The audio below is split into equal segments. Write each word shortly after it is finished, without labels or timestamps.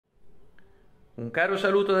Un caro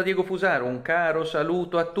saluto da Diego Fusaro, un caro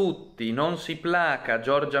saluto a tutti. Non si placa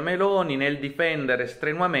Giorgia Meloni nel difendere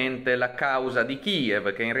strenuamente la causa di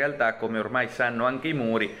Kiev, che in realtà, come ormai sanno anche i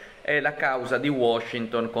muri, è la causa di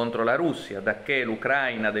Washington contro la Russia, dacché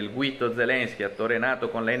l'Ucraina del guitto Zelensky, attore nato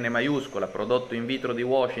con la N maiuscola, prodotto in vitro di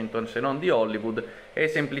Washington se non di Hollywood, è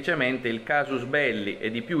semplicemente il casus belli e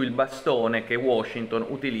di più il bastone che Washington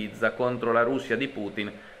utilizza contro la Russia di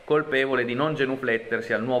Putin, colpevole di non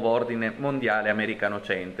genuflettersi al nuovo ordine mondiale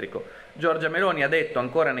americanocentrico. Giorgia Meloni ha detto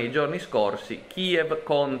ancora nei giorni scorsi: Kiev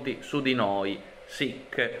conti su di noi,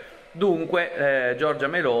 sic. Dunque Giorgia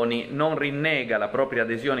Meloni non rinnega la propria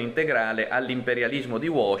adesione integrale all'imperialismo di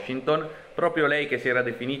Washington, proprio lei che si era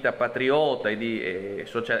definita patriota e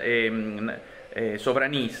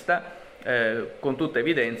sovranista. Con tutta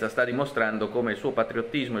evidenza sta dimostrando come il suo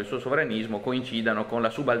patriottismo e il suo sovranismo coincidano con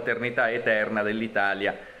la subalternità eterna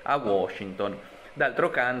dell'Italia a Washington.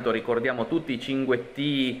 D'altro canto ricordiamo tutti i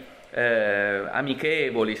cinguettii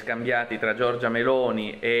amichevoli scambiati tra Giorgia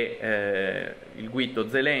Meloni e il guitto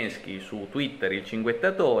Zelensky su Twitter, il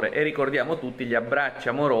cinguettatore, e ricordiamo tutti gli abbracci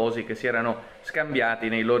amorosi che si erano scambiati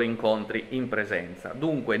nei loro incontri in presenza.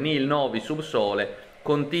 Dunque nil novi sub sole,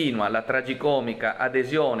 continua la tragicomica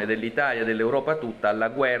adesione dell'Italia e dell'Europa tutta alla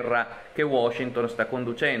guerra che Washington sta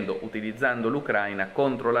conducendo utilizzando l'Ucraina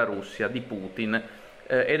contro la Russia di Putin,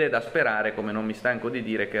 ed è da sperare, come non mi stanco di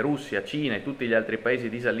dire, che Russia, Cina e tutti gli altri paesi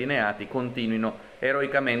disallineati continuino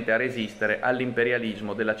eroicamente a resistere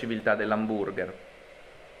all'imperialismo della civiltà dell'hamburger.